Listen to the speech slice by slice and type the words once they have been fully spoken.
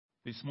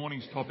This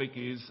morning's topic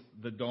is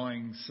the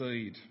dying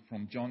seed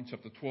from John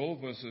chapter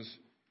 12 verses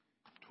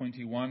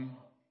 21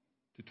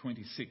 to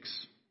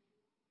 26.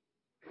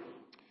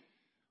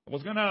 I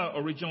was going to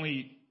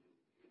originally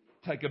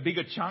take a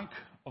bigger chunk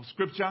of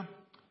scripture,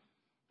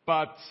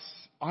 but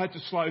I had to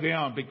slow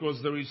down because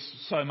there is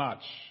so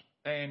much.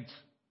 And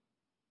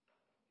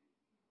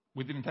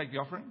we didn't take the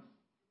offering?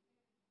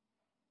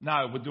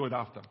 No, we'll do it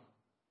after.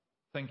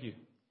 Thank you.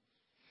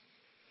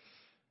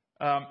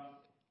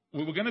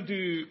 We were going to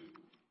do...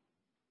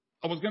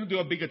 I was going to do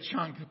a bigger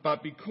chunk,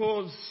 but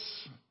because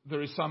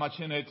there is so much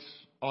in it,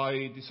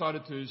 I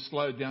decided to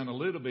slow it down a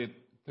little bit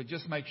to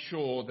just make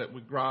sure that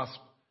we grasp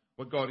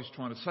what God is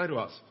trying to say to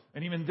us.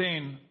 And even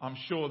then, I'm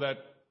sure that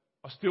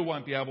I still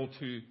won't be able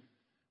to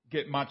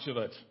get much of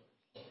it.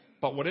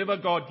 But whatever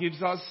God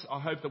gives us,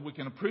 I hope that we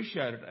can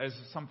appreciate it as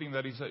something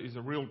that is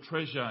a real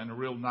treasure and a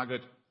real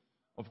nugget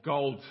of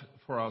gold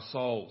for our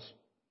souls.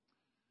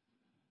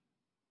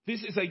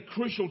 This is a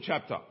crucial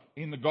chapter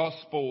in the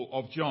Gospel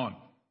of John.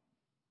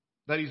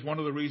 That is one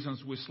of the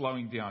reasons we're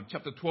slowing down.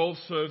 Chapter 12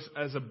 serves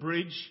as a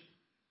bridge,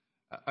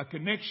 a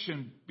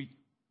connection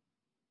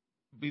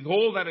with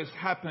all that has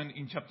happened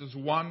in chapters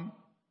 1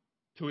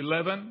 to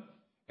 11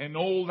 and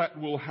all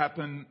that will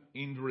happen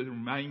in the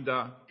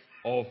remainder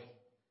of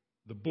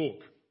the book.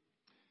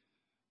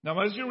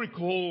 Now, as you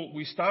recall,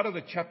 we started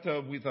the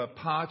chapter with a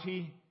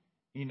party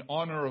in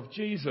honor of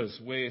Jesus,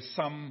 where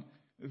some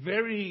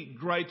very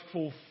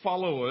grateful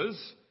followers,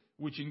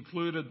 which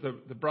included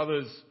the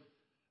brothers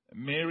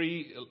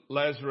Mary,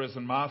 Lazarus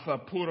and Martha,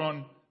 put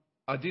on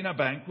a dinner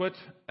banquet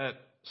at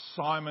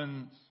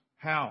Simon's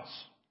house.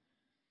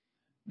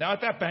 Now at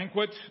that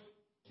banquet,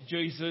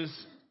 Jesus,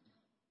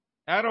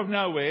 out of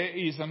nowhere,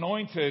 is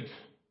anointed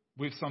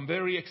with some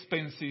very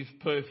expensive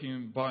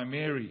perfume by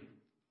Mary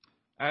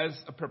as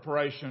a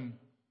preparation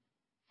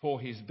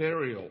for his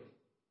burial,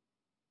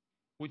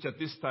 which at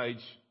this stage,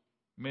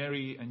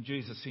 Mary and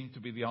Jesus seem to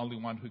be the only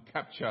one who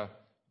capture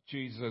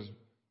Jesus'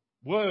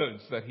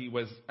 words that he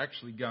was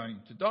actually going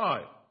to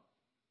die.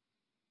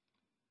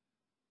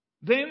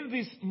 Then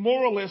this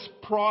more or less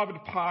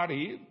private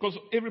party, because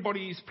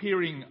everybody is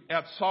peering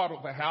outside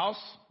of the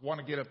house, want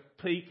to get a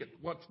peek at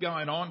what's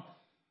going on.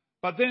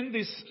 But then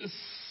this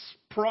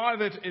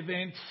private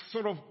event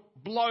sort of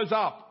blows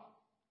up.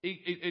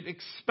 It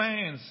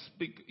expands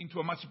into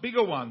a much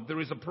bigger one.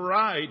 There is a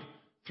parade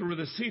through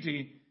the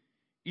city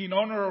in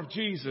honor of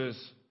Jesus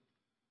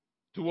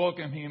to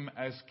welcome him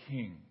as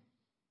king.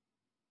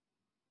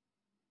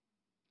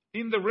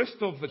 In the rest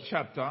of the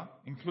chapter,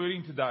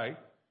 including today,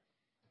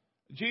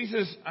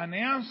 Jesus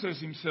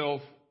announces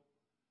himself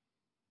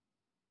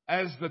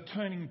as the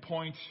turning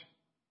point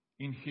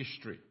in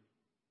history.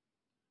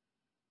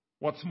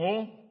 What's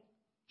more,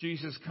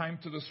 Jesus came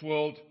to this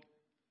world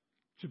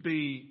to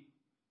be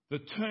the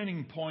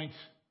turning point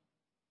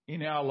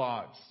in our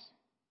lives.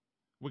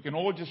 We can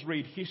all just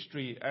read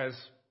history as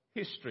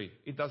history.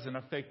 It doesn't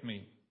affect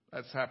me.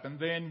 That's happened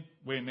then,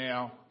 we're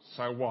now,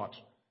 so what?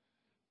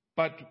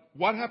 But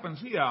what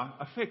happens here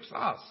affects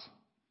us.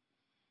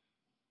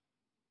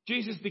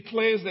 Jesus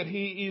declares that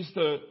he is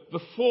the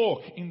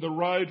fork in the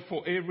road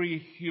for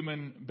every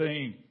human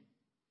being.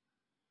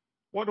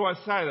 Why do I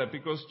say that?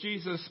 Because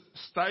Jesus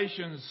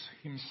stations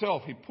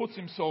himself, he puts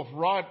himself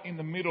right in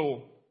the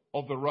middle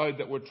of the road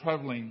that we're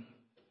travelling,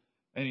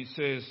 and he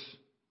says,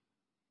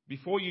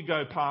 before you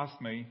go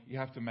past me, you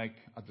have to make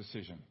a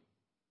decision.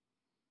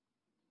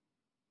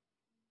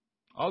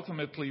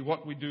 Ultimately,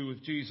 what we do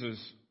with Jesus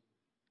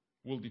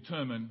will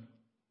determine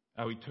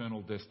our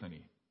eternal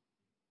destiny.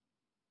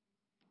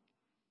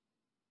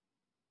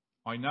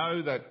 I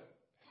know that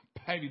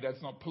maybe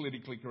that's not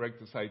politically correct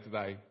to say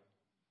today,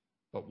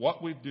 but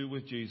what we do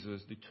with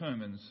Jesus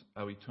determines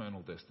our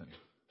eternal destiny.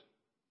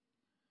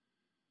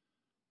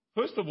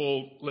 First of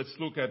all, let's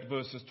look at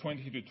verses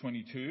 20 to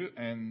 22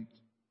 and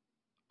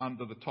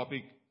under the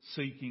topic,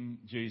 seeking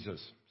Jesus.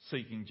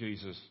 Seeking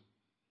Jesus.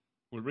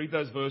 We'll read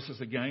those verses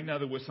again. Now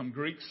there were some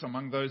Greeks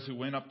among those who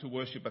went up to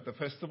worship at the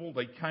festival.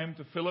 They came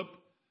to Philip,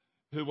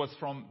 who was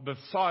from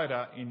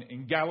Bethsaida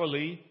in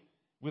Galilee,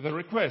 with a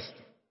request.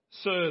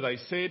 Sir, they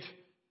said,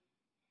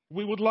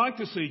 we would like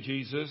to see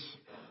Jesus.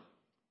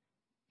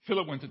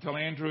 Philip went to tell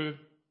Andrew.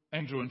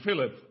 Andrew and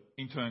Philip,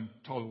 in turn,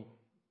 told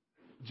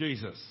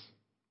Jesus.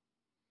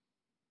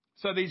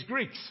 So these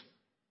Greeks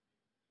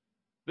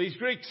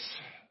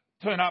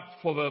turn up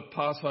for the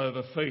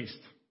Passover feast.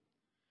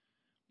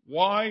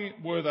 Why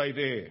were they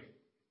there?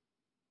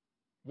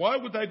 Why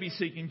would they be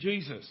seeking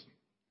Jesus?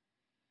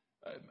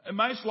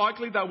 Most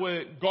likely they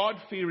were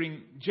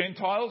God-fearing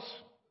Gentiles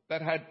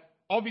that had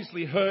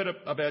obviously heard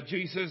about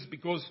Jesus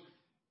because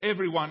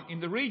everyone in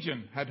the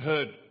region had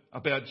heard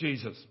about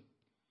Jesus.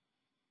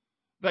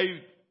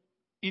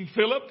 In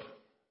Philip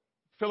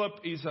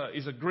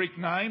is a Greek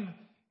name.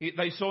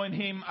 They saw in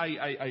him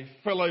a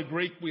fellow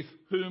Greek with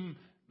whom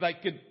they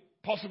could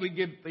possibly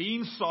get the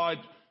inside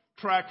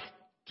track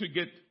to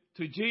get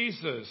to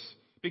Jesus,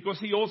 because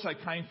he also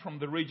came from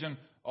the region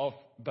of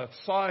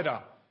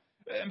Bethsaida.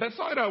 And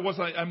Bethsaida was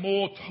a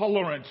more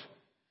tolerant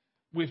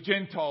with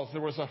Gentiles.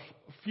 There was a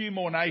few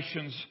more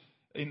nations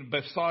in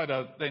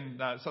Bethsaida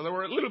so they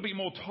were a little bit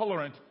more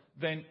tolerant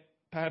than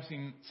perhaps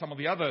in some of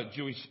the other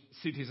Jewish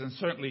cities, and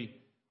certainly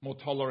more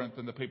tolerant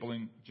than the people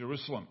in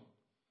Jerusalem.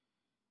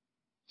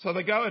 So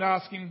they go and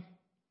ask him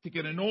to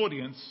get an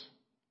audience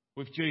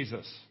with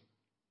Jesus.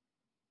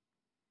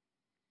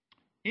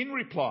 In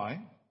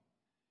reply,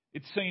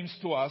 it seems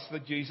to us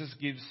that Jesus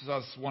gives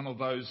us one of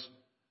those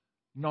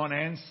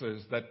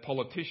non-answers that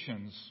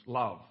politicians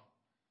love.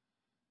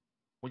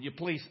 Will you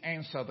please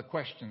answer the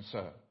question,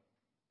 sir?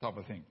 Type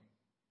of thing.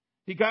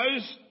 He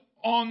goes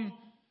on,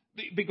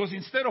 because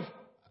instead of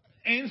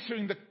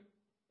answering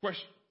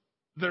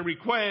the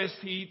request,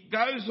 he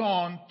goes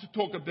on to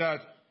talk about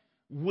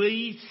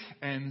wheat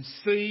and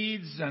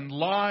seeds and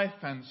life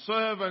and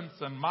servants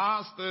and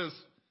masters.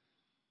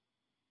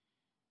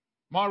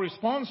 My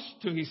response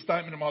to his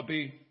statement might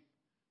be,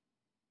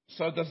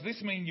 so does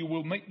this mean you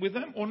will meet with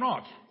them or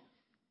not?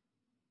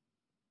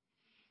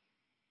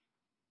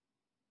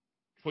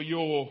 For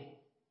your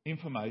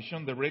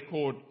information, the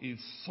record is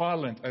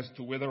silent as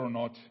to whether or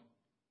not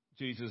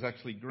Jesus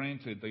actually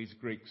granted these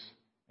Greeks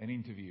an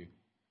interview.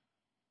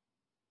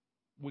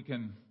 We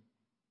can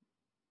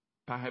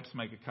perhaps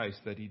make a case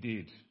that he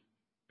did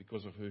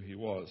because of who he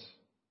was.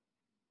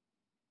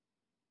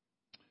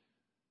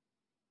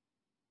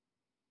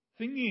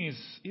 Thing is,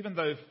 even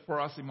though for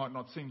us it might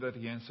not seem that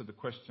he answered the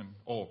question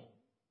or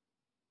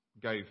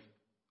gave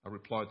a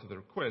reply to the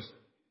request,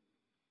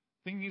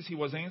 thing is he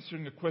was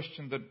answering a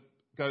question that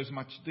goes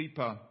much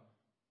deeper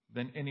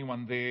than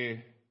anyone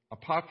there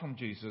apart from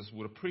Jesus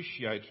would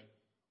appreciate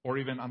or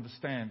even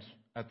understand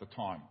at the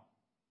time.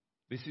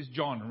 This is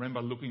John,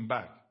 remember, looking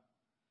back.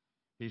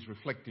 He's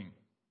reflecting.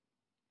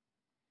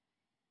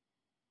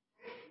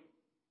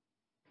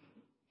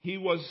 He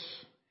was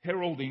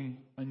heralding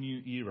a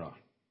new era.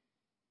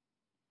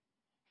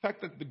 The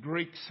fact that the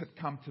Greeks had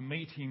come to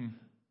meet him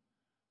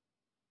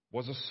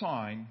was a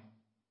sign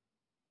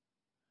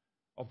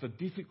of the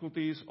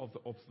difficulties of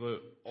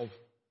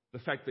the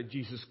fact that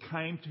Jesus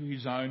came to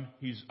his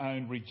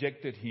own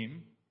rejected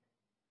him.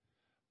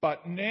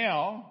 But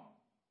now,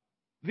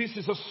 this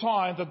is a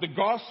sign that the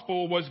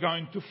gospel was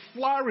going to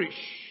flourish.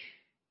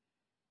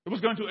 It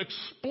was going to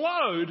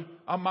explode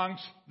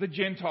amongst the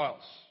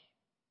Gentiles.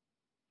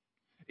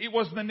 It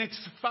was the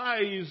next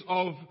phase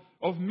of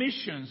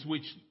missions,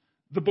 which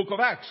the book of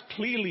Acts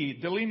clearly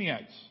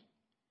delineates.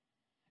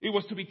 It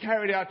was to be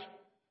carried out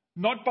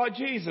not by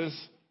Jesus,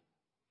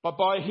 but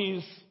by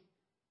his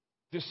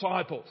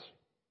disciples.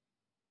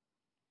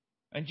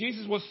 And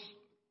Jesus was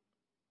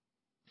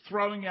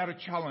throwing out a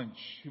challenge.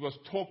 He was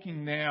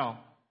talking now,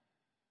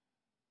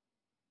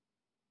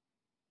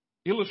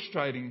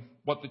 illustrating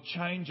what the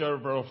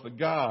changeover of the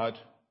guard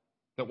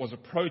that was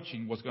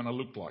approaching was going to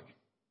look like.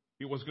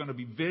 It was going to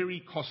be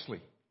very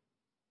costly.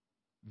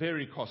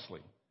 Very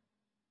costly.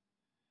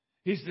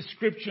 His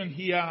description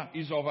here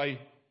is of a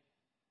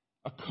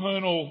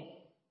kernel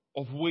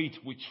of wheat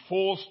which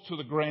falls to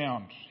the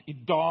ground.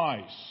 It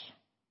dies.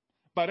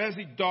 But as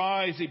it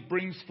dies, it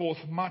brings forth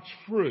much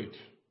fruit.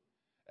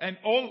 And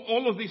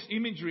all of this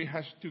imagery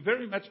has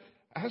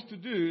to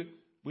do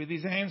with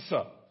his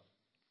answer.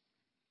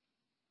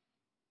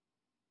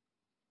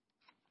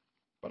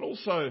 But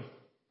also,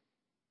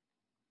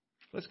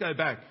 let's go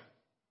back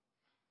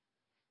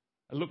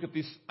and look at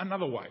this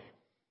another way.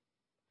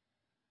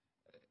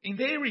 In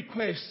their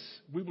requests,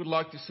 we would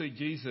like to see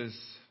Jesus.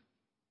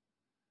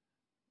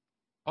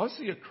 I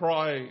see a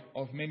cry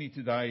of many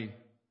today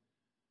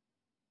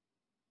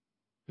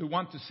who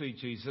want to see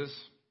Jesus,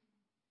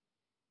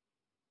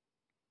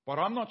 but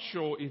I'm not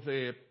sure if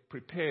they're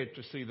prepared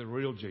to see the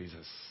real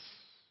Jesus.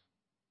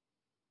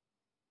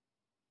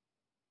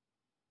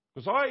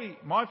 Because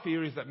my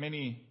fear is that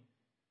many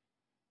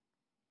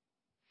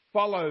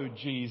follow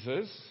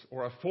Jesus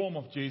or a form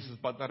of Jesus,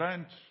 but they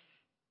don't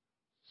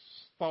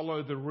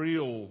follow the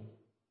real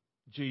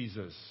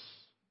Jesus.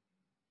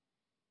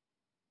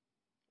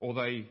 Or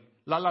they,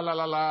 la la la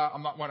la la,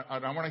 I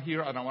don't want to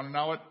hear it, I don't want to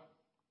know it.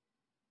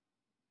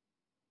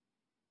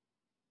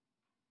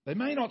 They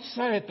may not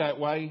say it that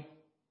way,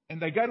 and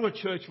they go to a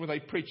church where they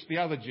preach the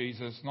other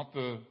Jesus, not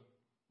the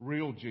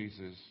real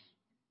Jesus.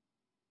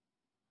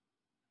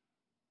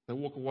 They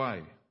walk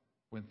away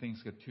when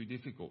things get too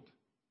difficult.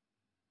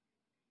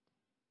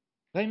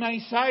 They may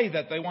say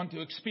that they want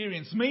to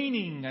experience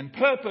meaning and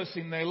purpose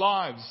in their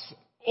lives.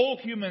 All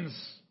humans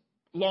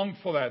long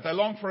for that. They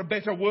long for a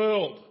better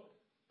world.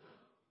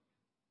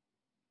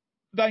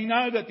 They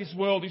know that this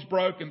world is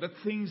broken, that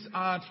things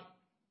aren't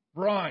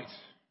right.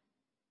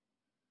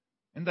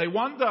 And they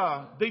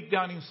wonder deep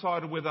down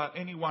inside whether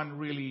anyone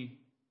really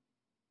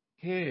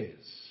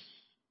cares.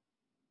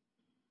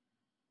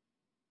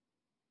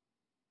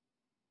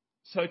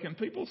 So can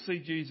people see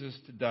Jesus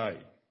today?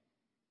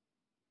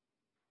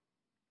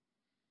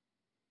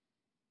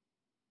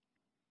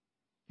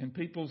 Can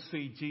people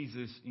see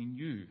Jesus in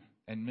you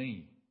and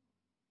me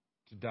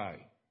today?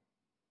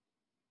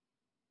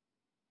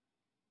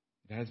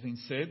 It has been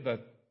said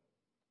that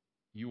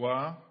you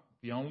are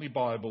the only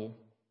Bible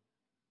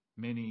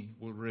many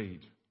will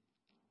read.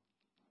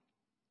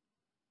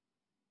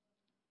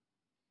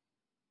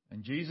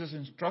 And Jesus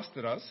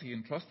entrusted us. He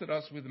entrusted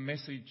us with a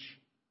message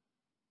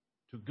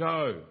to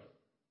go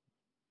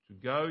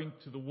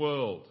into the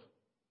world.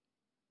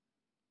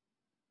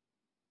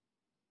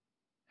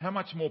 How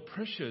much more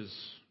precious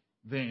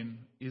then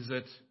is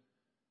it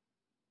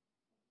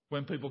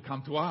when people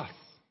come to us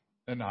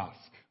and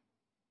ask,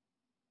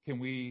 can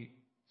we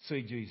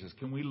see Jesus?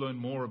 Can we learn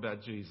more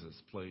about Jesus,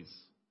 please?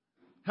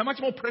 How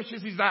much more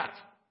precious is that?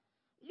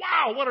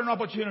 Wow, what an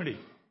opportunity.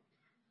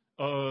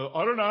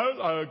 I don't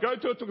know, go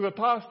talk to the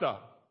pastor.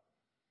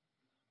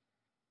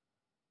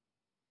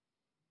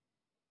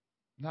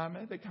 No,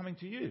 man, they're coming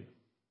to you.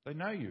 They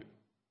know you.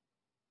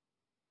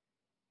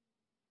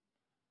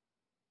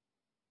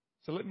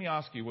 So let me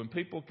ask you, when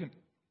people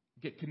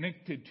get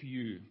connected to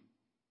you,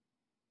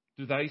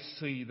 do they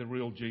see the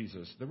real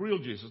Jesus? The real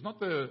Jesus, not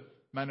the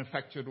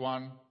manufactured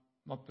one,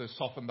 not the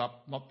softened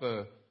up, not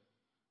the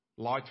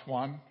light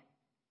one,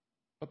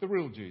 but the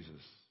real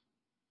Jesus.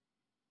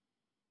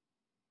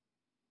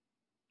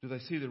 Do they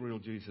see the real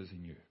Jesus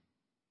in you?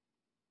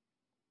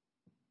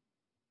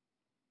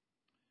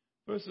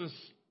 Verses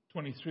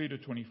 23 to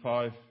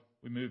 25,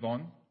 we move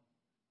on.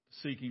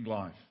 Seeking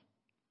life.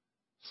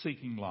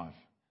 Seeking life.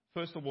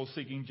 First of all,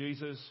 seeking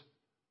Jesus.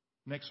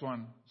 Next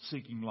one,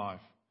 seeking life.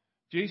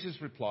 Jesus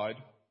replied,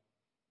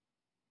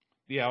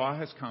 "The hour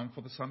has come for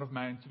the Son of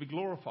Man to be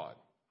glorified.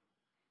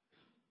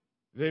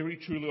 Very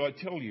truly I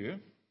tell you,"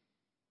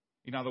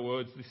 in other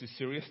words, this is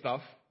serious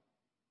stuff.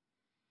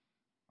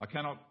 I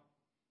cannot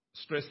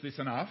stress this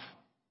enough.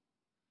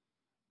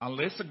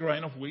 Unless a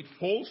grain of wheat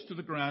falls to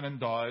the ground and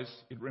dies,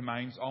 it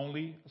remains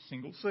only a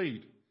single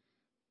seed.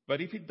 But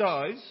if it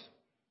dies,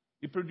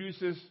 it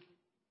produces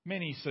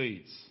many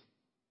seeds.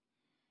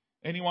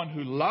 Anyone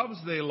who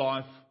loves their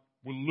life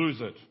will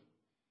lose it,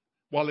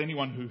 while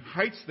anyone who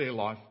hates their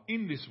life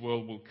in this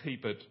world will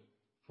keep it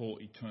for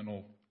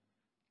eternal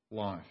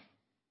life.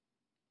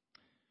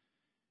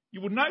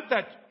 You would note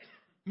that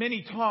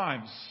many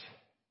times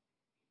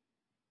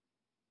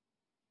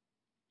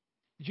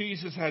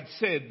Jesus had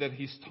said that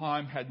his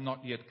time had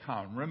not yet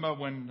come. Remember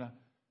when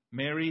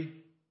Mary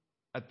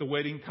at the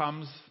wedding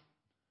comes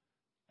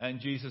and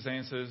Jesus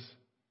answers,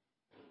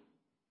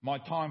 "My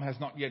time has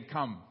not yet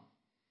come."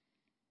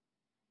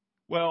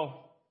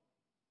 Well,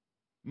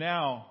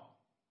 now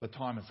the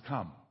time has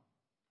come.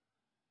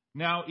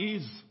 Now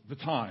is the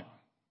time.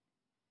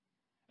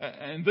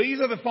 And these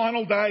are the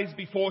final days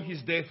before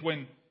his death,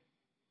 when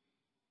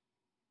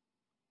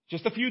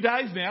just a few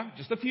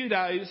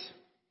days,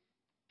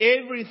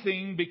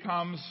 everything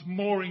becomes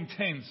more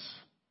intense,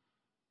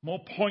 more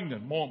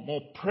poignant,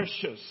 more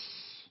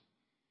precious.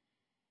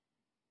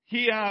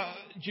 Here,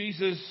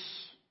 Jesus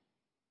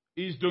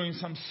is doing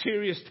some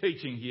serious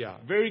teaching here,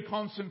 very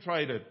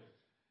concentrated.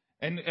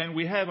 And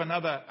we have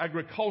another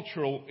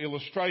agricultural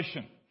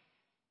illustration.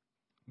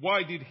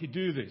 Why did he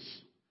do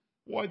this?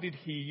 Why did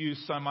he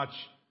use so much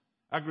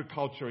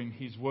agriculture in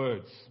his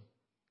words,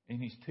 in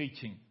his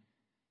teaching?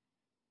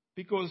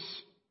 Because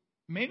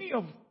many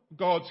of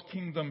God's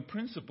kingdom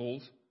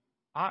principles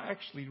are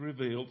actually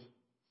revealed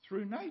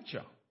through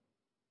nature.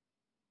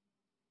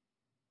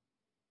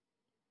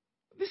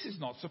 This is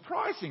not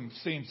surprising,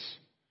 since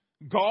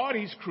God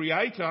is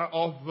creator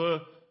of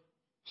the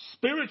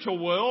spiritual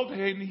world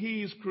and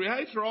he is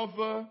creator of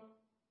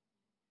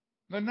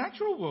the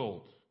natural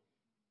world,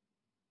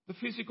 the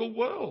physical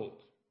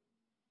world.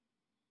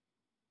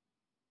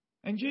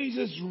 And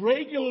Jesus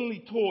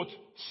regularly taught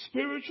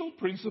spiritual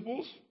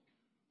principles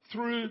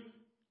through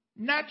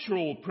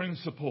natural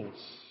principles,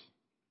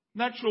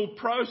 natural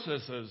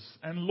processes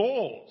and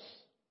laws.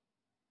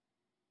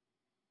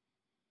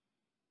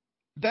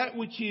 That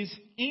which is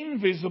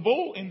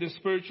invisible in the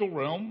spiritual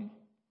realm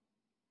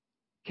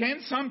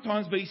can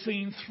sometimes be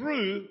seen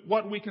through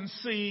what we can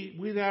see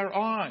with our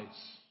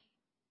eyes.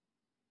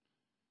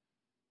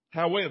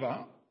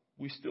 However,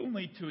 we still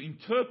need to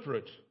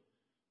interpret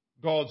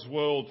God's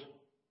world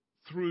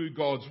through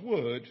God's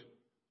word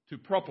to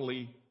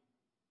properly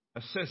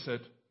assess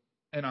it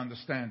and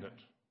understand it.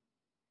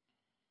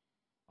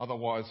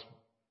 Otherwise,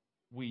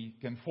 we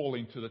can fall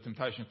into the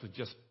temptation to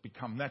just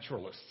become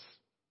naturalists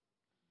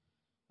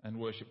and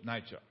worship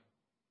nature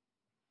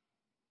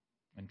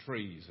and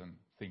trees and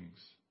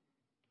things.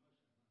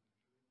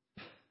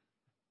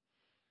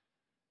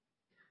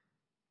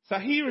 So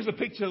here is a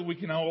picture we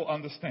can all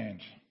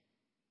understand.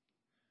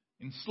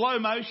 In slow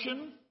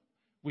motion,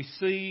 we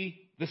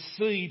see the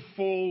seed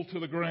fall to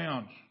the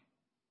ground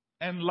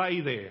and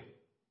lay there,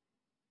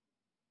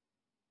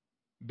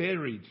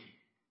 buried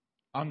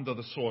under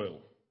the soil.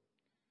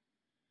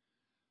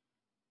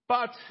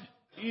 But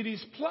it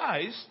is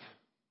placed,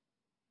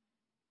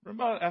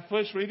 remember our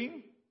first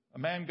reading? A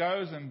man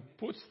goes and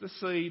puts the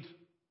seed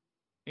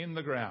in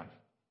the ground.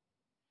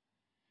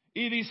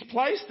 It is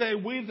placed there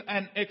with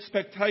an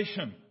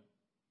expectation.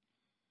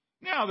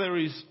 Now, there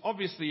is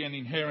obviously an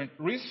inherent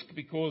risk,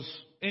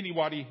 because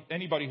anybody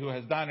who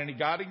has done any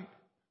gardening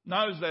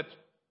knows that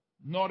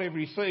not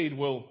every seed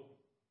will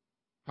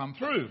come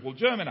through, will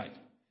germinate.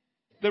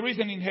 There is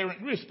an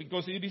inherent risk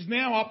because it is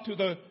now up to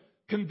the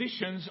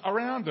conditions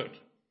around it.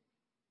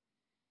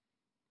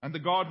 and the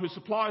God who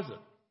supplies it.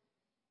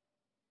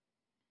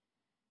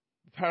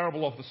 The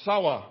parable of the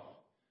sower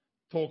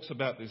talks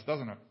about this,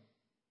 doesn't it?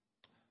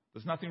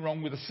 There's nothing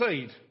wrong with the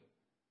seed,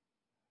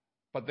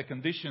 but the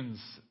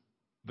conditions,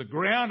 the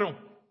ground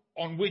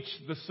on which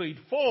the seed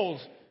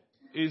falls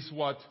is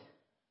what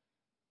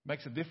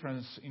makes a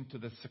difference into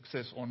the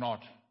success or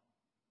not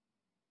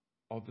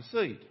of the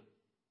seed.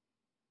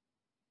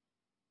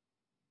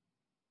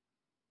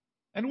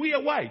 And we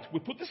await. We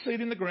put the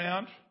seed in the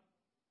ground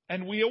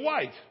and we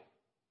await.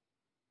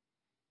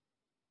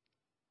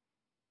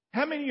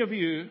 How many of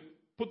you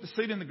put the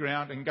seed in the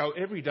ground and go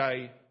every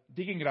day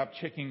digging it up,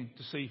 checking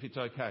to see if it's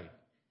okay?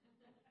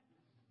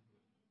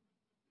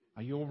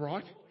 Are you all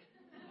right?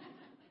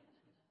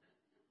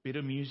 Bit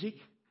of music,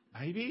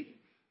 maybe?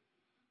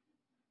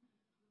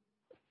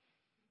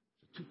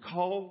 Too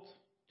cold?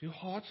 Too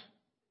hot?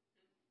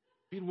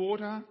 Bit of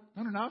water?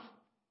 Not enough?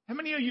 How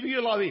many of you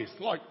are like this?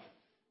 Like,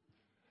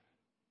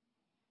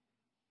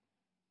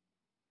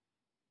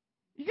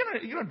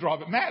 you're gonna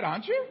drive it mad,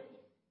 aren't you?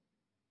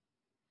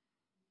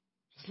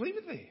 Just leave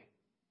it there.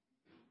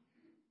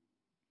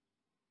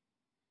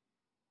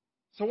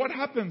 So what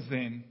happens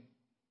then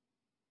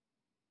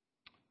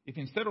if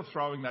instead of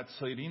throwing that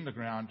seed in the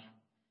ground,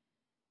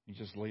 you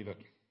just leave it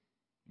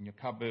in your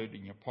cupboard,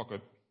 in your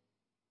pocket?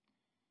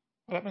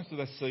 What happens to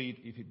that seed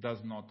if it does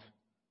not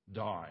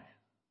die?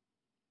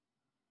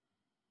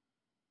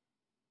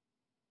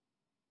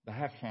 They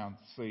have found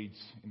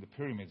seeds in the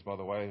pyramids, by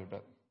the way,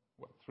 about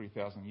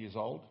 3,000 years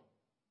old.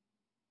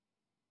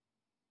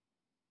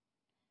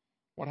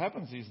 What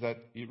happens is that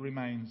it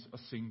remains a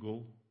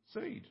single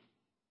seed.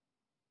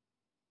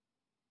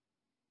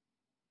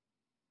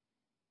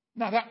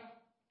 Now that,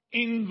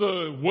 in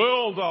the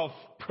world of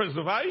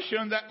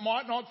preservation, that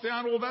might not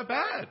sound all that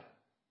bad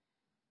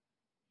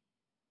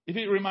if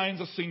it remains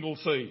a single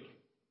seed.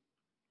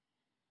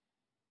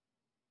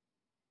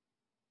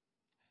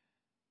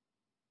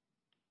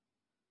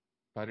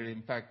 But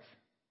in fact,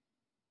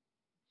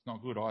 it's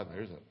not good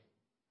either, is it?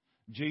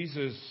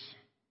 Jesus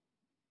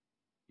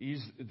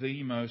is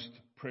the most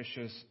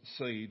precious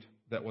seed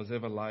that was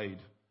ever laid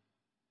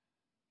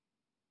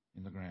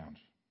in the ground.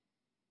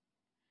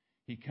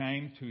 He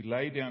came to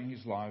lay down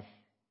his life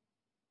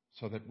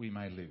so that we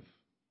may live.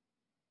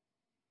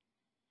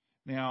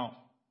 Now,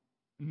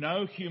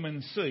 no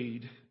human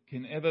seed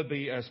can ever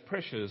be as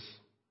precious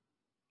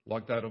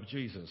like that of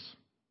Jesus.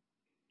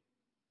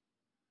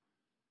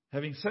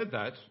 Having said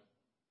that,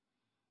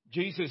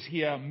 Jesus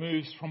here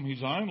moves from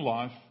his own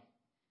life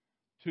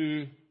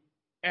to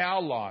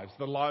our lives,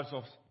 the lives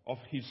of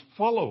his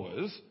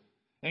followers,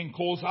 and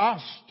calls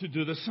us to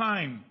do the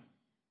same.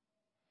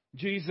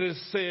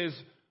 Jesus says,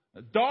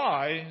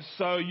 die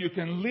so you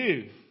can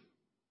live.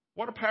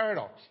 What a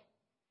paradox.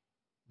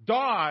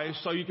 Die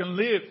so you can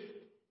live.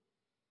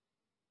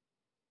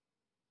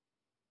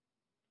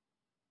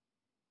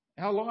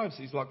 Our lives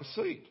is like a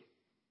seed.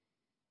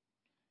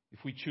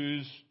 If we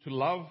choose to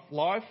love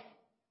life,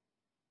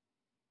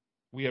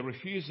 we are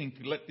refusing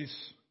to let this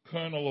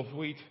kernel of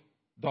wheat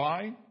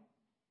die.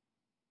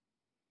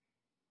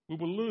 We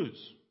will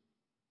lose.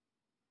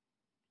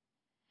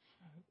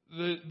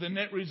 The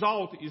net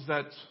result is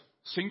that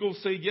single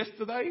seed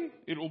yesterday,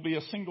 it will be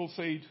a single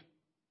seed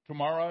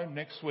tomorrow,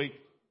 next week,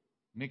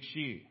 next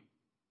year.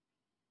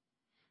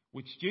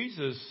 Which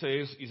Jesus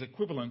says is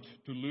equivalent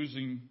to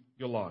losing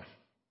your life.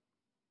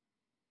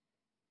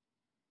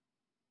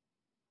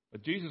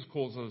 But Jesus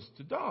calls us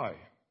to die.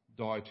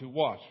 Die to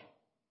what?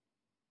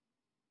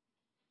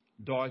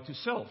 Die to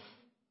self.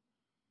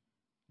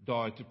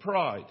 Die to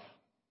pride.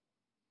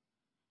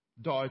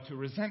 Die to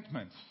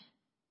resentments.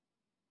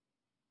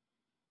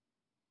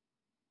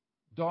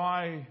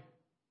 Die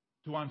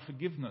to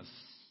unforgiveness.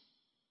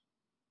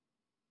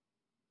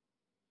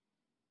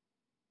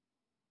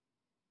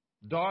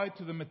 Die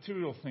to the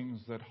material things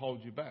that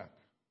hold you back.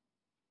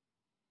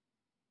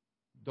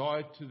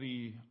 Die to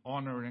the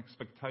honour and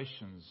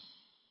expectations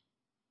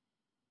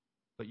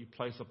that you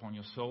place upon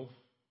yourself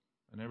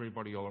and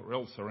everybody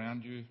else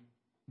around you.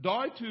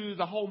 Die to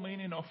the whole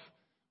meaning of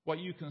what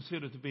you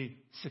consider to be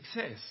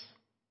success.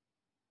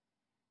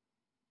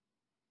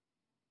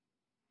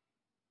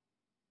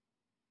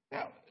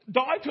 Now,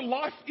 die to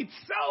life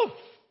itself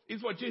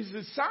is what Jesus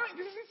is saying.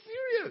 This is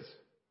serious.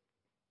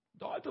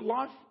 Die to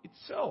life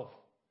itself.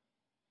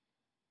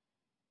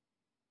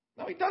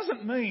 No, it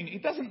doesn't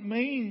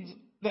mean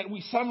that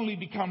we suddenly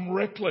become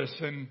reckless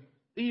and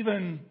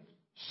even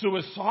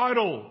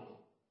suicidal.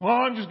 Oh,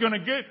 I just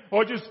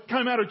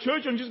came out of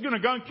church, I'm just going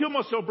to go and kill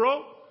myself,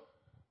 bro.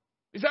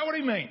 Is that what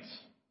he means?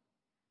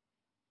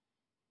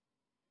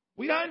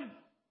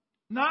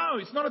 No,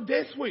 it's not a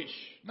death wish.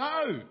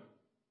 No.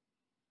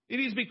 It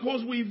is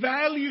because we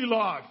value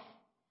life.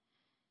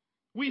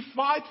 We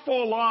fight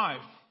for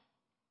life.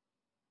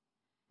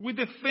 We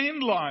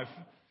defend life.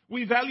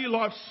 We value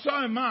life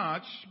so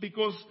much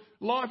because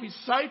life is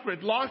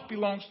sacred. Life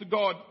belongs to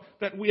God,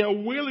 that we are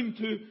willing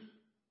to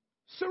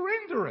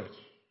surrender it.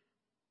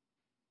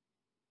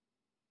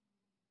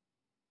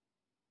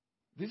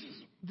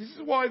 This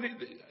is why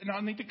and I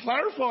need to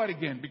clarify it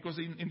again, because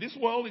in this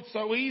world it's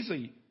so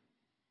easy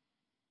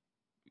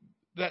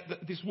that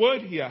this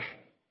word here,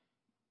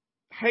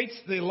 hates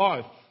their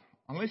life,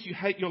 unless you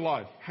hate your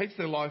life, hates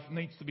their life,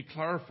 needs to be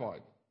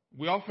clarified.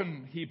 We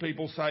often hear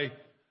people say,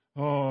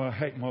 "Oh, I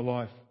hate my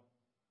life."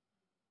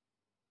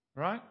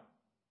 Right?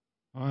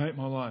 I hate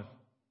my life.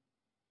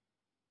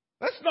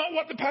 That's not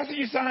what the passage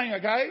is saying,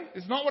 okay?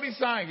 It's not what he's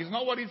saying. It's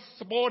not what he's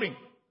supporting.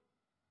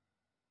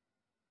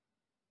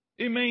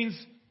 It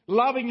means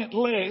loving it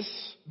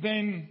less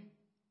than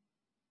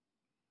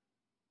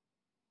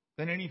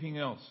anything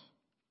else.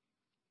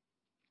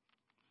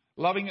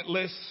 Loving it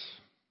less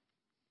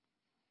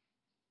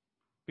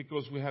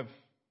because we have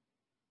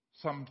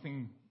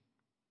something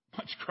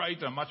much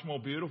greater, much more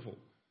beautiful,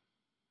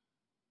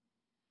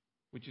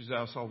 which is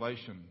our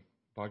salvation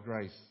by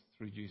grace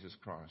through Jesus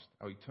Christ,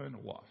 our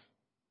eternal life.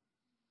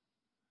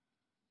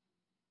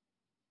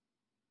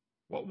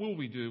 What will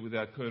we do with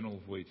our kernel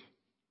of wheat?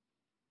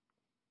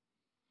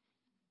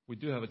 We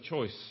do have a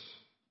choice,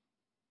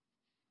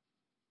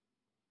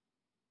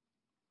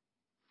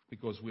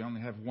 because we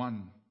only have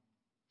one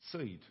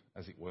seed,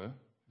 as it were,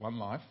 one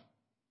life.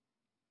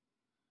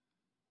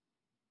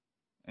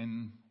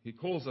 And he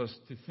calls us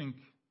to think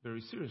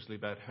very seriously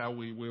about how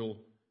we will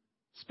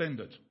spend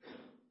it.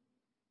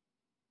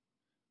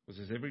 Because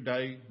as every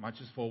day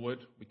marches forward,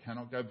 we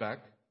cannot go back.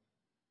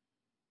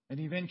 And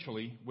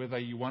eventually, whether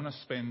you want to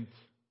spend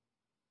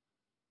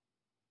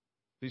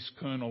this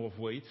kernel of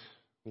wheat,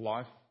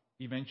 life,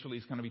 eventually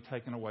it's going to be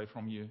taken away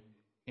from you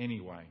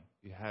anyway.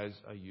 It has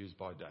a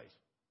use-by date.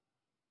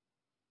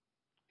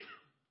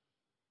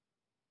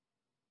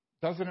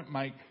 Doesn't it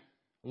make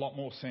a lot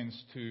more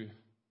sense to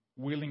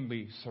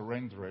willingly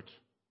surrender it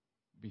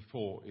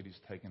before it is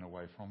taken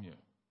away from you?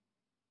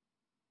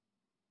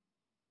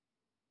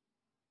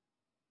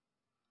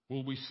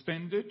 Will we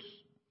spend it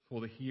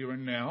for the here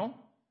and now?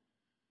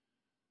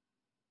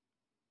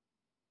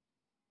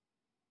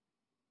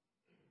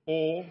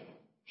 Or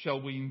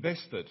shall we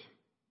invest it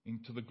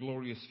into the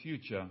glorious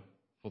future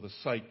for the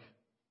sake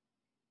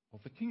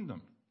of the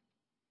kingdom?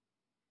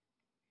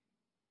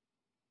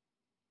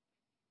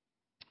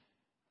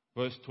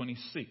 Verse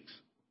 26,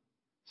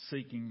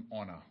 seeking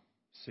honour,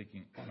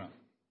 seeking honour.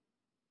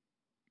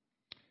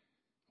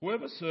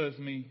 Whoever serves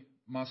me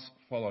must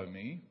follow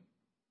me,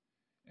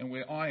 and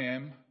where I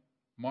am,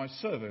 my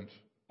servant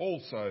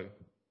also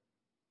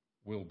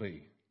will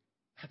be.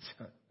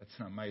 That's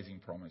an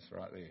amazing promise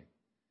right there.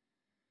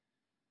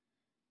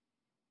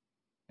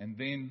 And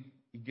then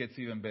it gets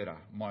even better.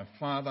 My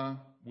Father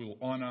will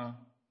honour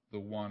the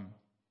one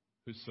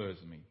who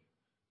serves me.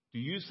 Do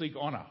you seek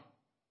honour?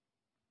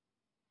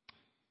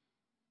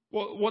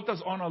 Well, what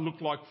does honour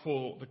look like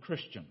for the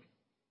Christian?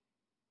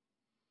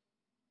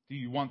 Do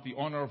you want the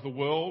honour of the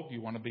world? Do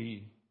you want to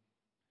be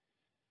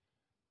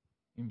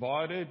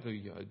invited? Do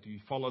you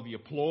follow the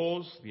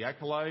applause, the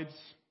accolades?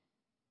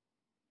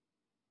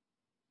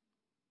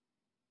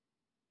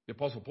 The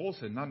Apostle Paul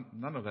said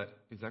none of that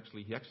is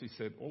actually, he actually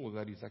said all of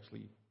that is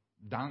actually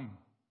dung,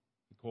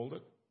 he called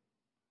it.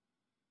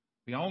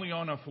 The only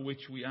honour for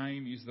which we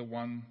aim is the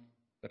one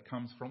that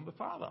comes from the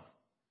Father.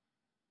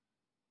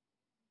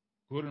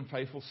 Good and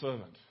faithful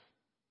servant.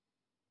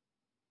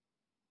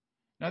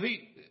 Now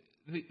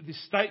the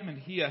statement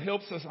here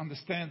helps us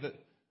understand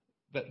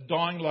that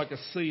dying like a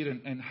seed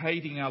and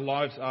hating our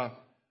lives are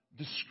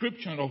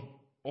description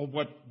of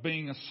what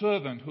being a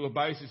servant who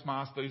obeys his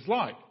master is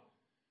like.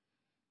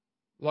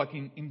 Like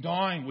in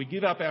dying, we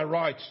give up our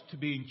rights to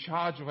be in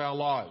charge of our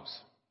lives.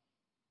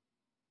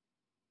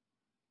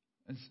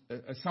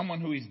 As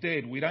someone who is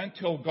dead, we don't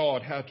tell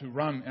God how to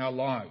run our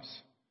lives.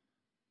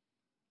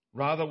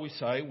 Rather, we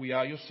say, we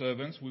are your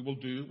servants, we will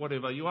do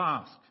whatever you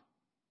ask.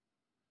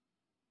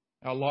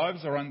 Our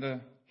lives are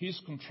under his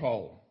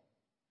control.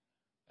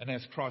 And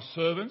as Christ's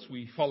servants,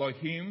 we follow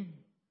him.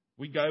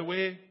 We go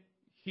where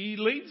he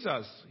leads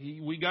us.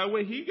 We go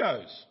where he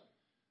goes.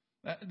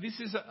 This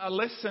is a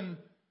lesson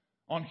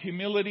on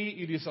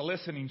humility. It is a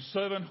lesson in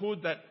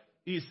servanthood that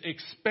is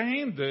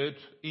expanded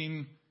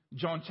in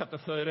John chapter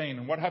 13.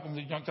 And what happens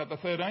in John chapter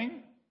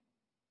 13?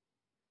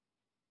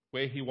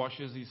 Where he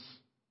washes his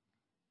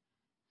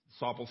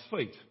disciples'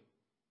 feet.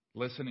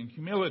 Lesson in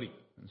humility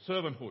and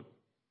servanthood.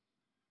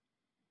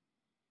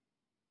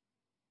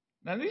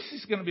 Now this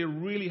is going to be a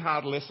really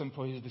hard lesson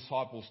for his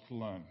disciples to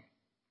learn.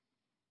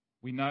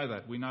 We know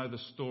that. We know the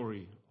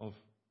story of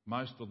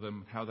most of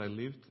them, how they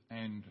lived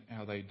and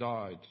how they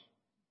died.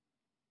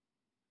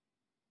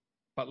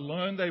 But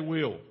learn they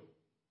will.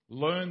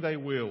 Learn they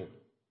will.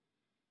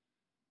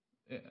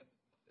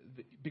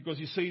 Because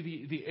you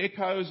see, the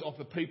echoes of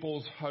the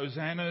people's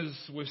hosannas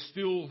were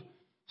still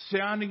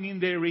sounding in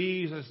their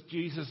ears as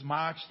Jesus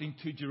marched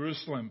into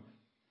Jerusalem.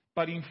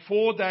 But in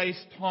 4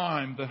 days'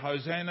 time, the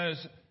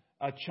hosannas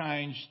are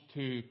changed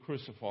to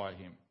crucify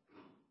him.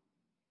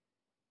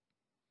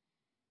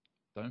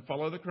 Don't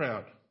follow the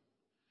crowd.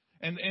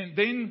 And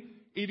then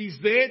it is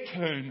their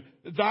turn.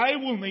 They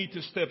will need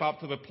to step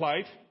up to the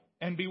plate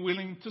and be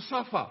willing to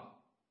suffer.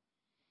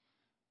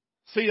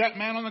 See that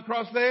man on the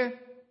cross there?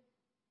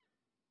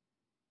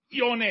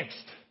 you're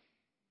next.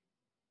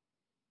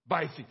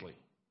 Basically.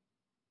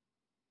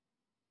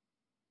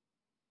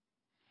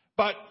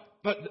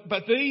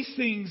 But these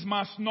things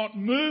must not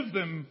move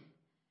them,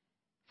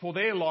 for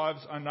their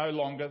lives are no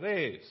longer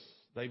theirs.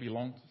 They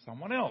belong to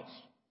someone else.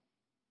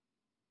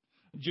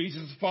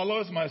 Jesus'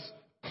 followers must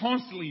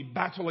constantly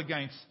battle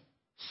against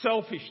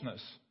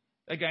selfishness,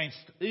 against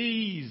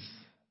ease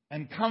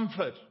and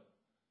comfort,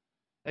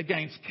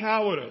 against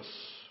cowardice.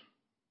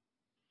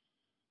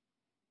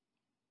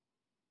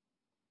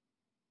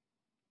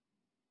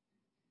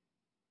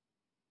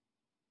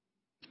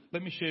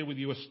 Let me share with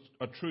you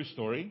a true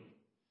story.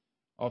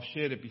 I've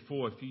shared it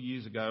before a few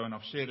years ago, and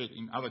I've shared it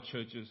in other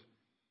churches.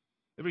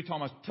 Every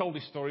time I tell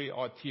this story,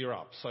 I tear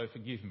up, so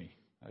forgive me,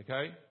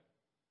 okay?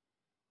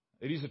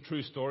 It is a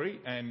true story,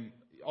 and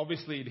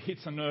obviously it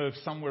hits a nerve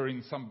somewhere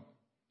in some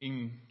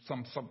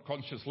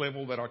subconscious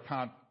level that I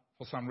can't,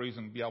 for some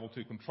reason, be able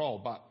to control.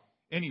 But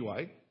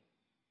anyway,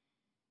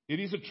 it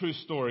is a true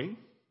story,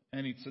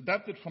 and it's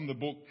adapted from the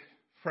book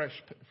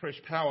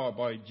Fresh Power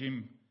by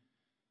Jim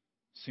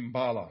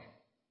Cymbala.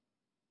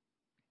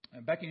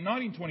 Back in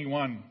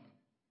 1921,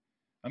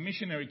 a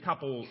missionary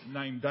couple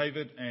named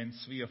David and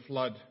Svea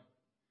Flood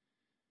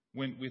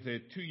went with their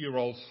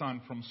 2-year-old son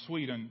from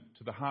Sweden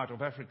to the heart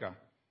of Africa.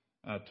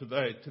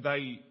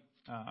 Today,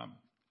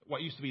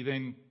 what used to be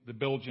then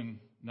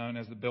known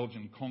as the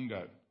Belgian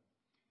Congo.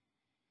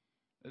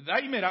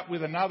 They met up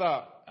with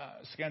another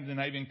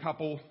Scandinavian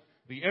couple,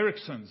 the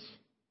Ericsons,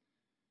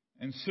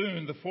 and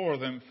soon the 4 of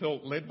them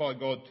felt led by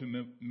God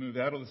to move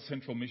out of the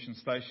central mission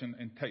station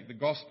and take the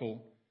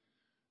gospel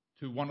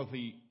to one of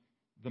the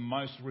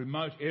most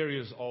remote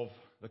areas of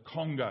the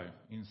Congo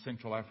in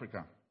Central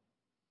Africa.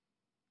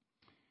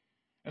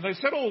 And they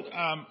settled,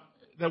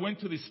 they went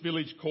to this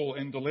village called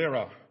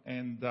Ndolera,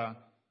 and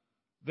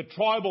the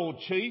tribal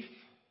chief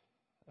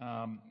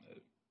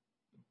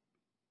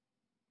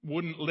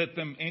wouldn't let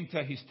them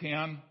enter his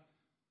town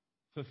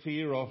for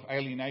fear of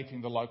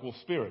alienating the local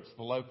spirits,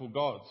 the local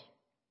gods.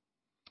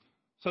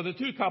 So the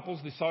 2 couples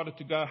decided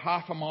to go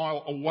half a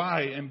mile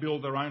away and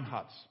build their own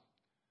huts.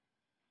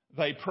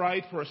 They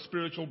prayed for a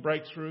spiritual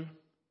breakthrough.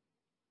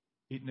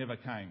 It never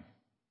came.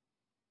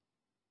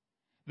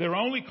 Their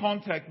only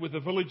contact with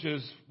the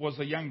villagers was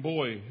a young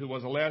boy who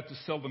was allowed to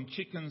sell them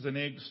chickens and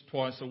eggs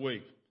twice a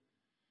week.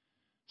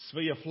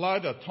 Svea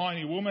Flood, a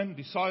tiny woman,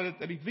 decided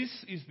that if this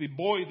is the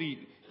boy,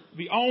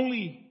 the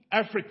only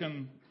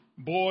African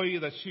boy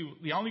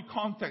the only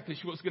contact that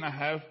she was going to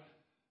have,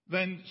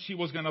 then she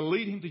was going to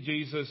lead him to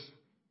Jesus.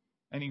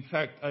 And in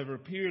fact, over a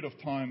period of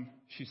time,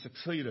 she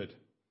succeeded.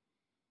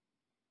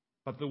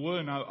 But there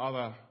were no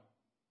other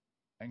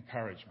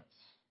encouragements.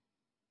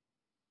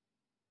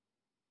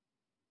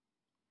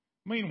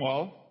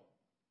 Meanwhile,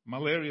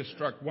 malaria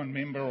struck one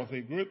member of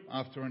their group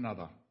after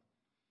another.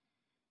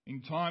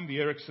 In time, the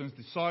Ericsons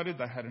decided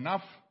they had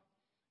enough,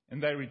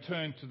 and they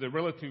returned to the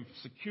relative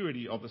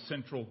security of the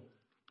central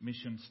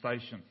mission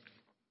station.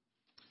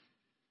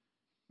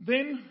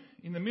 Then,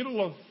 in the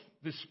middle of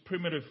this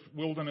primitive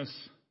wilderness,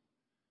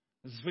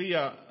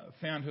 Svea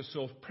found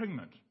herself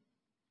pregnant.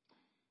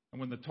 And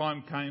when the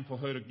time came for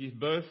her to give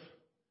birth,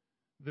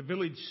 the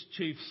village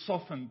chief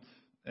softened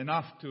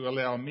enough to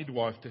allow a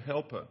midwife to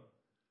help her.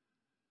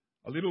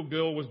 A little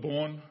girl was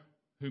born,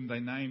 whom they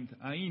named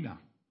Aina.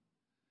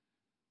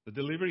 The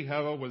delivery,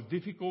 however, was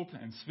difficult,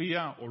 and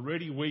Svea,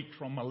 already weak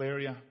from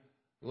malaria,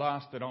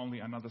 lasted only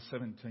another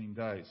 17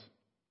 days.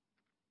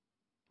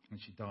 And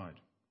she died.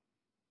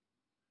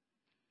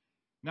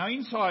 Now,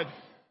 inside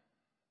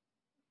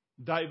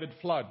David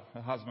Flood,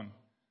 her husband,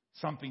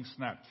 something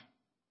snapped.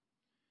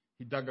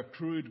 He dug a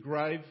crude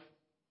grave,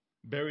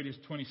 buried his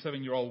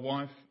 27-year-old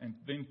wife, and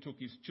then took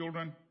his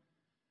children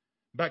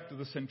back to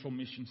the central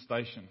mission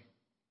station.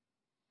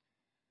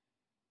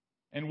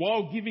 And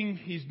while giving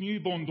his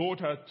newborn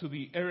daughter to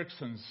the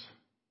Ericsons,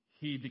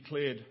 he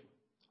declared,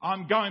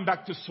 "I'm going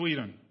back to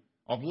Sweden.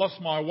 I've lost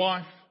my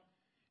wife,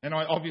 and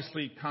I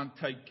obviously can't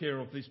take care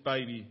of this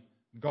baby.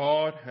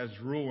 God has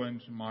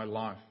ruined my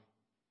life."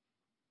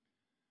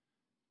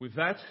 With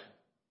that,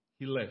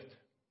 he left,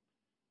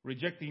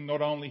 rejecting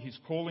not only his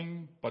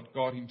calling, but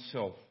God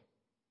himself.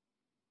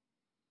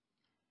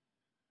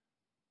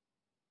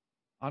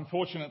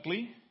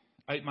 Unfortunately,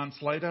 8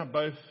 months later,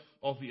 both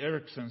of the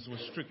Ericsons were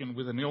stricken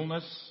with an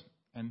illness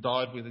and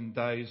died within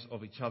days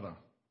of each other.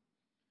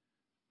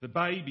 The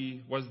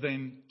baby was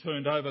then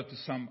turned over to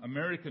some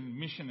American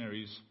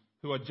missionaries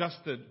who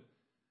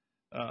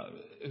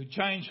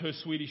changed her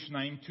Swedish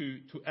name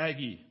to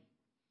Aggie,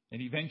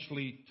 and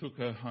eventually took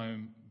her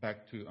home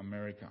back to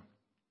America.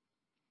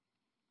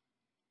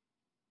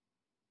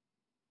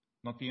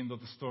 Not the end of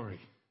the story.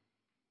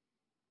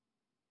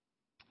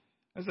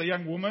 As a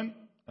young woman,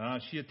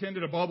 she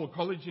attended a Bible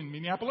college in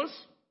Minneapolis,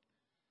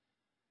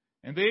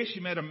 and there she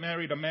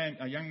married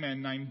a young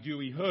man named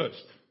Dewey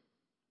Hurst.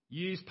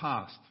 Years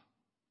passed.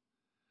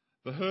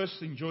 The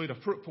Hursts enjoyed a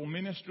fruitful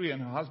ministry,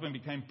 and her husband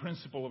became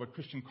principal of a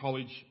Christian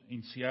college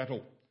in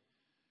Seattle.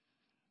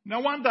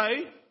 Now one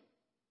day,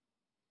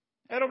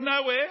 out of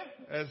nowhere,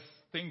 as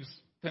things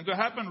tend to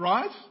happen,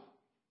 right?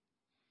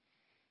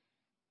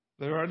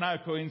 There are no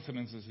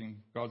coincidences in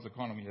God's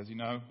economy, as you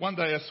know. One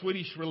day, a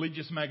Swedish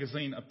religious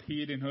magazine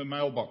appeared in her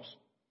mailbox.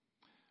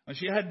 And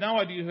she had no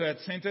idea who had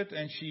sent it,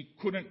 and she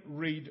couldn't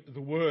read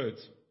the words.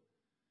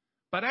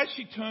 But as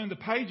she turned the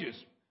pages,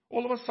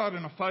 all of a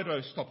sudden a photo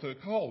stopped her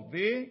cold.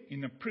 There,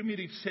 in a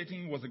primitive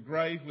setting, was a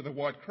grave with a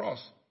white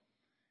cross.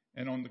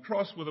 And on the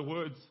cross were the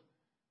words,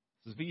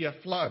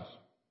 "Svea flood."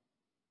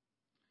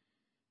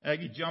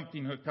 Aggie jumped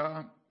in her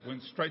car,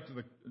 went straight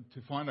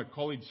to find a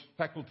college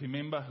faculty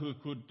member who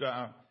could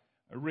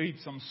read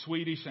some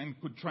Swedish and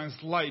could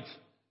translate.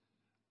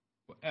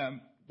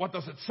 What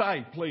does it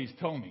say? Please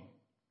tell me.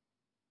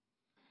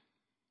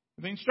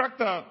 The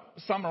instructor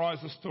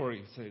summarised the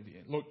story. He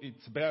said, look,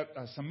 it's about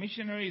some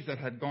missionaries that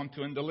had gone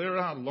to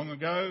Ndalera long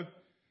ago,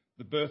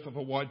 the birth of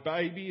a white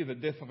baby, the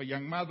death of a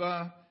young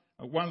mother,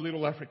 one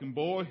little African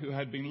boy who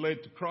had been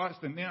led to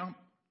Christ, and now,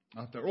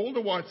 after all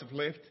the whites have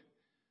left,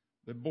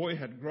 the boy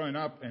had grown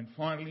up and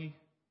finally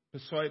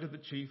persuaded the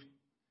chief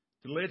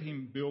to let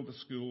him build a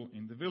school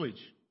in the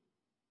village.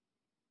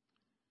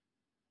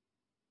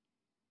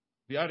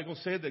 The article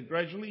said that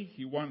gradually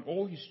he won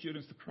all his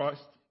students to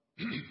Christ.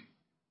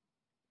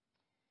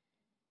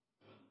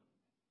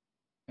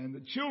 And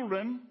the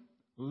children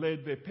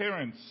led their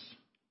parents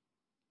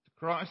to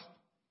Christ,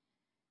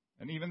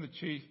 and even the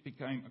chief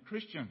became a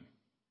Christian.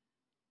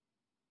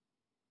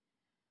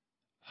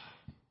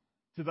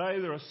 Today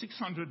there are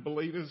 600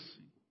 believers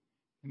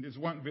in this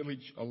one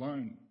village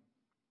alone.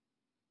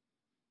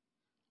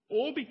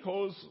 All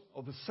because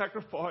of the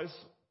sacrifice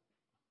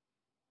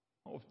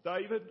of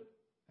David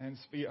and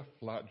Svea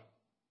flood.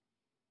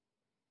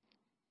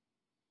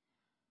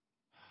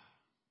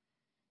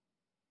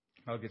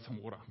 I'll get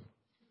some water.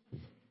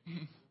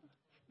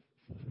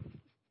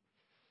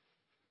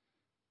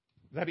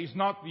 That is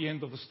not the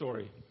end of the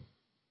story.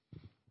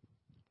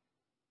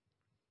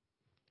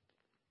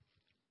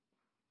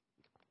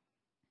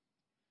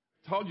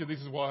 I told you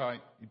this is why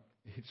it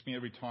hits me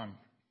every time.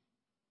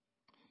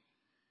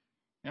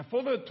 Now,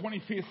 for the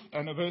 25th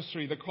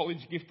anniversary, the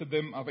college gifted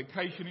them a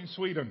vacation in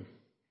Sweden.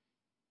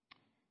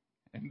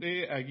 And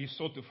there Aggie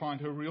sought to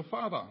find her real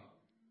father.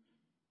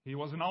 He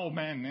was an old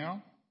man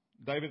now.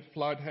 David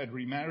Flood had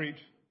remarried.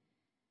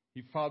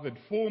 He fathered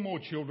 4 more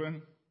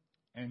children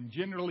and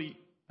generally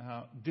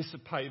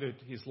dissipated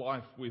his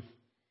life with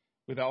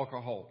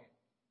alcohol.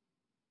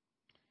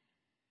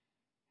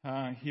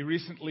 He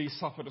recently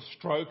suffered a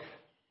stroke.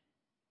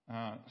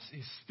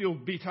 He's still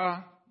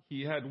bitter.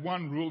 He had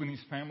one rule in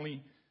his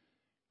family: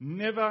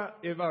 never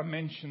ever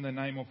mention the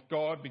name of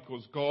God,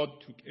 because God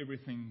took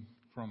everything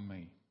from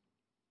me.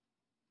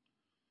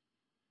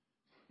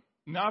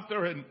 And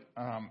after an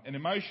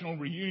emotional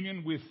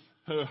reunion with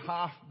her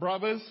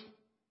half-brothers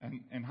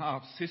and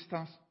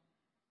half-sisters,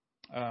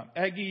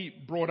 Aggie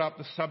brought up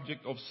the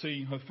subject of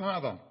seeing her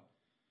father.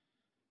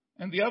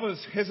 And the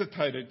others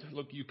hesitated.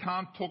 Look, you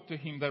can't talk to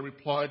him, they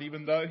replied,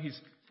 even though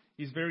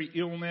he's very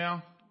ill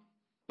now.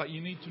 But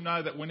you need to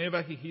know that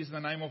whenever he hears the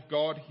name of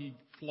God, he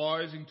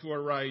flies into a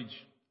rage.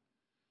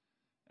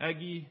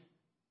 Aggie,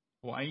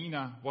 or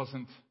Aina,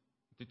 wasn't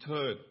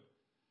deterred.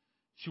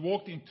 She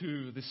walked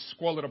into this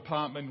squalid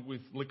apartment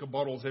with liquor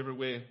bottles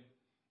everywhere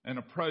and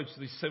approached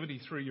this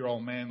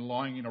 73-year-old man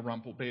lying in a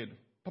rumpled bed.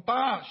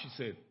 "Papa," she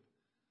said.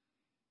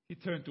 He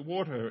turned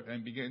toward her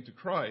and began to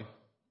cry.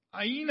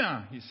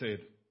 "Aina," he said,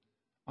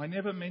 "I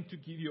never meant to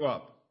give you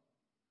up."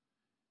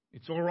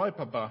 "It's all right,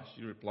 Papa,"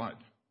 she replied,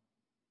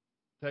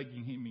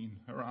 taking him in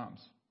her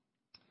arms.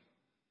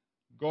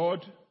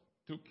 "God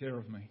took care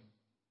of me."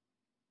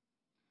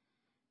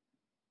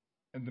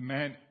 And the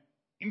man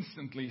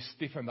instantly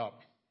stiffened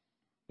up.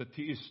 The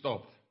tears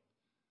stopped.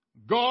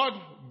 God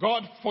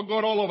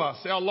forgot all of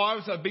us. Our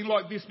lives have been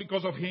like this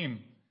because of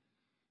him."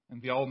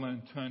 And the old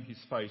man turned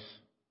his face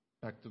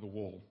back to the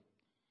wall.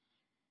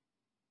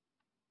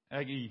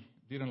 Aggie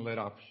didn't let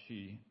up.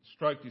 She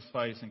stroked his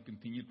face and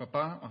continued,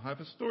 "Papa, I have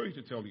a story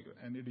to tell you,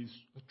 and it is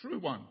a true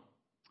one.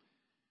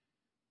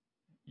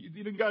 You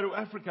didn't go to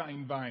Africa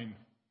in vain.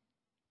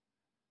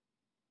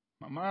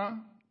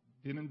 Mama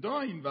didn't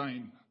die in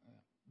vain.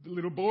 The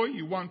little boy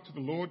you won to the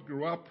Lord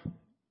grew up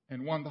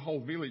and won the whole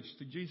village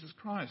to Jesus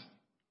Christ.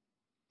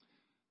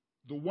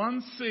 The one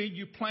seed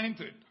you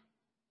planted,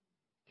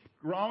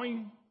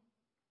 growing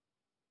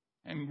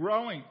and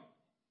growing.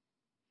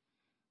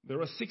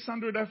 There are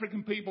 600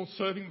 African people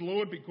serving the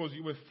Lord because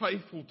you were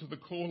faithful to the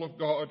call of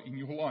God in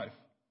your life.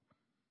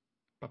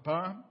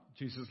 Papa,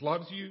 Jesus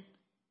loves you.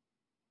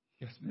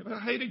 He has never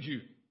hated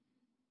you."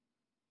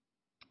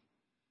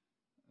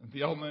 And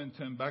the old man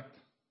turned back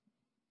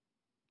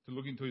to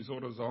look into his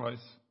daughter's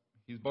eyes.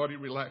 His body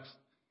relaxed.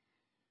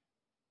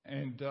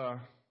 And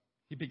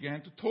he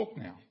began to talk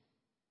now.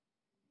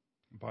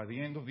 By the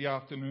end of the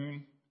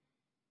afternoon,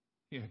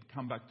 he had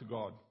come back to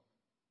God.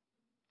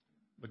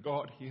 The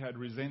God he had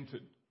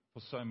resented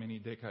for so many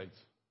decades.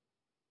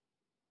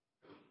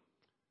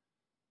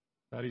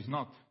 That is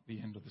not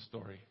the end of the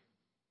story.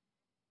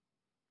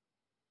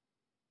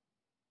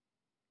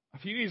 A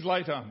few years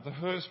later, the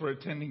Hursts were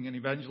attending an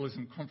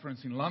evangelism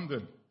conference in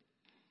London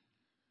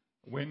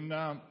when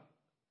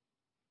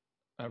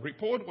a a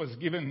report was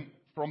given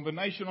from the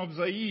nation of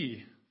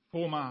Zaire,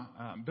 former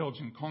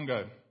Belgian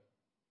Congo.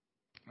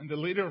 And the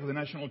leader of the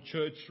national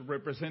church,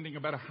 representing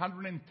about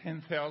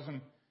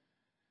 110,000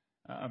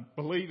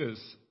 believers,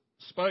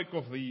 spoke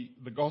of the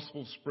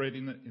gospel spread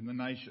in the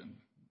nation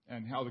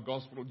and how the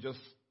gospel just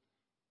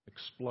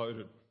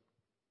exploded.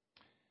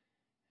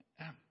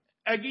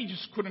 Aggie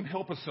just couldn't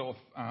help herself,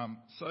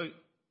 so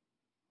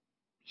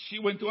she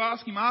went to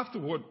ask him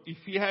afterward if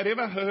he had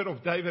ever heard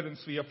of David and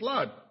severe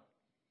flood.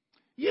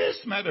 "Yes,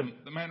 madam,"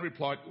 the man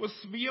replied. "It was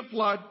severe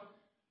flood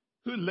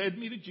who led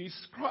me to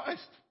Jesus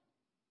Christ.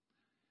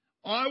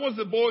 I was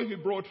the boy who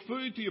brought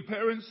food to your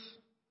parents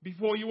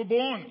before you were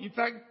born. In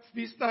fact,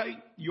 this day,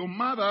 your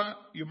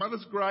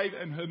mother's grave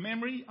and her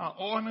memory are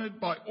honoured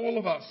by all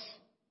of us."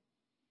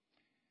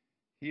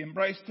 He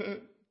embraced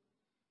her.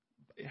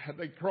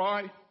 They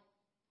cried.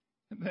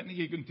 And then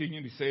he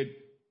continued, he said,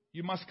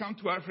 "You must come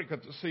to Africa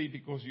to see,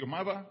 because your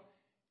mother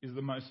is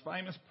the most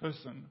famous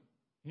person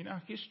in our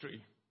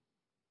history."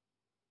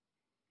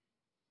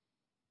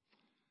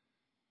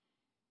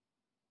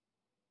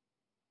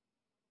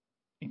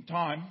 In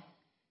time,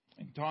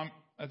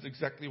 that's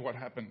exactly what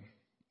happened.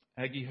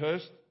 Aggie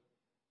Hurst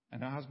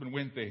and her husband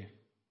went there.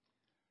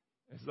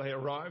 As they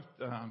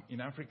arrived in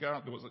Africa,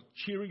 there was a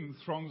cheering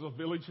throngs of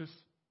villagers.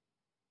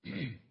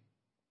 The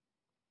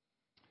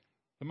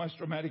most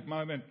dramatic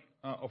moment,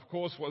 of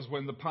course, was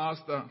when the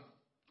pastor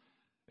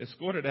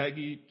escorted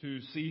Aggie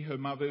to see her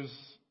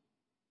mother's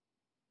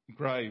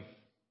grave,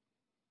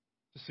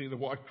 to see the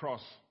white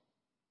cross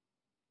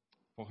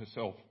for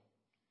herself.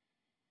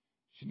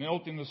 She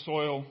knelt in the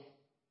soil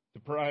to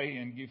pray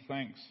and give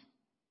thanks.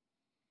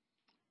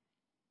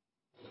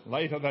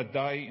 Later that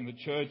day in the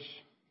church,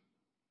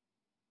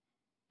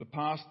 the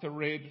pastor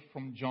read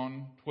from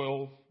John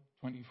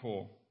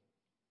 12:24,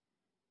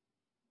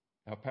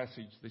 our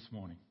passage this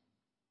morning.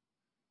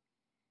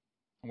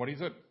 And what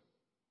is it?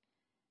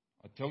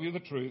 "I tell you the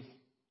truth,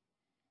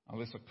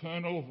 unless a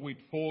kernel of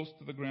wheat falls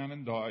to the ground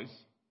and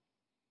dies,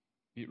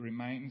 it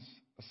remains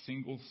a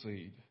single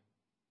seed.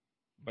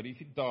 But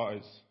if it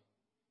dies,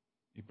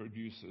 it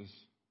produces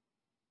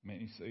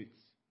many seeds."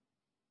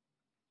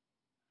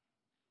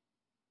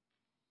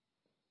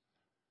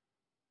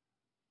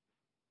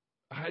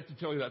 I had to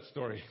tell you that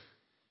story.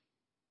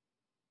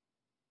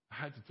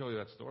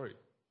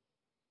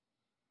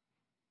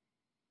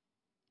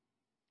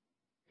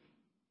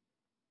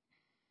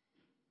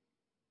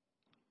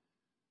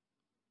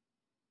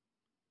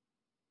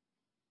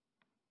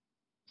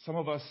 Some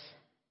of us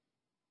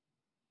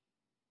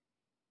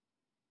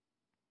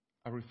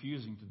are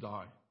refusing to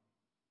die.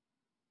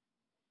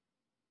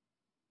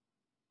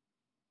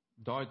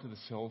 Die to the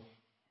self,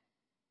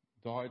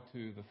 die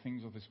to the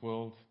things of this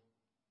world,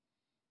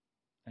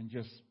 and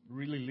just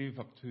really live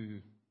up to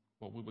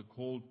what we were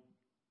called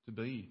to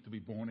be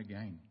born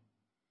again.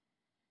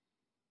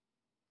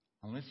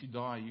 Unless you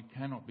die, you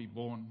cannot be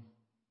born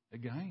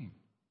again.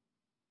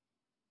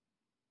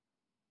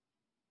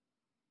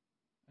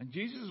 And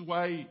Jesus'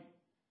 way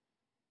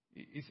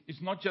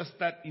is not just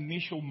that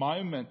initial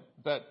moment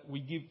that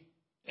we give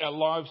our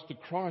lives to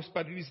Christ,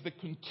 but it is the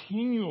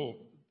continual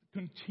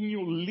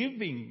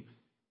living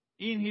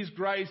in His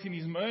grace, in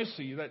His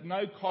mercy, that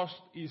no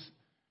cost is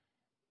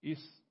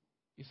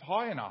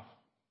high enough,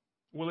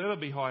 will ever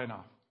be high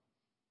enough.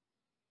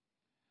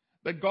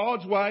 That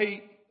God's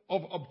way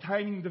of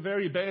obtaining the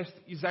very best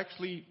is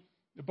actually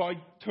by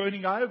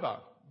turning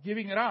over,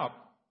 giving it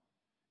up.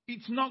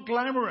 It's not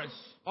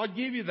glamorous, I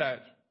give you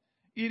that.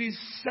 It is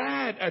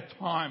sad at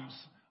times.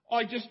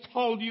 I just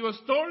told you a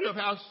story of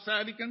how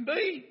sad it can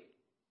be.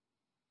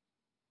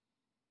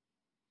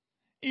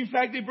 In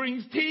fact, it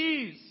brings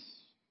tears.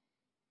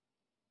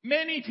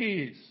 Many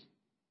tears.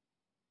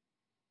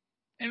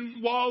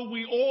 And while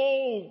we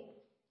all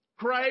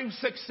crave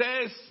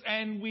success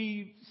and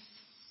we,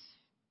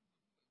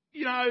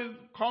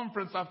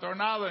 conference after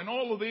another and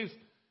all of this,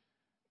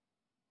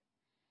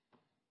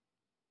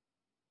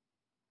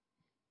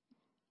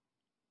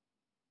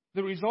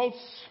 the results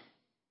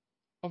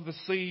of the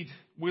seed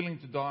willing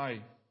to die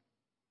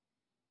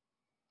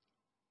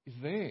is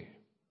there.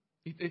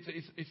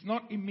 It's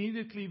not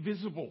immediately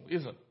visible,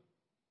 is it?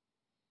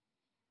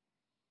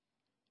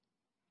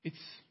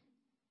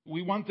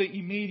 We want the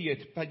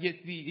immediate, but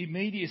yet the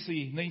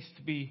immediacy needs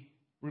to be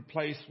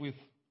replaced with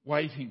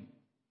waiting.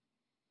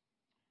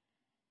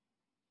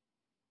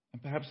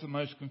 And perhaps the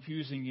most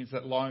confusing is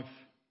that life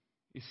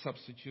is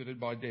substituted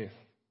by death.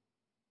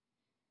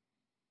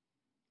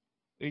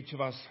 Each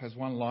of us has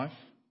one life.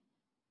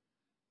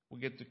 We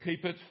get to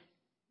keep it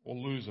or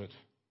lose it.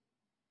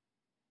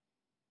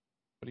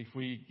 But if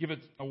we give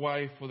it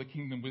away for the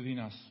kingdom within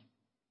us,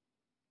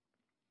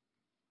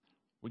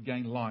 we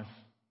gain life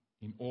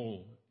in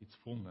all its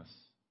fullness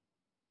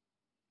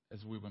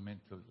as we were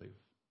meant to live.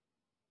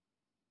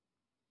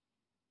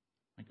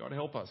 May God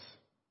help us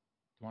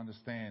to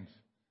understand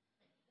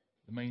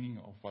the meaning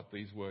of what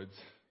these words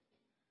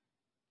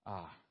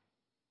are.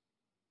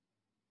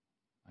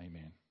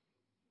 Amen.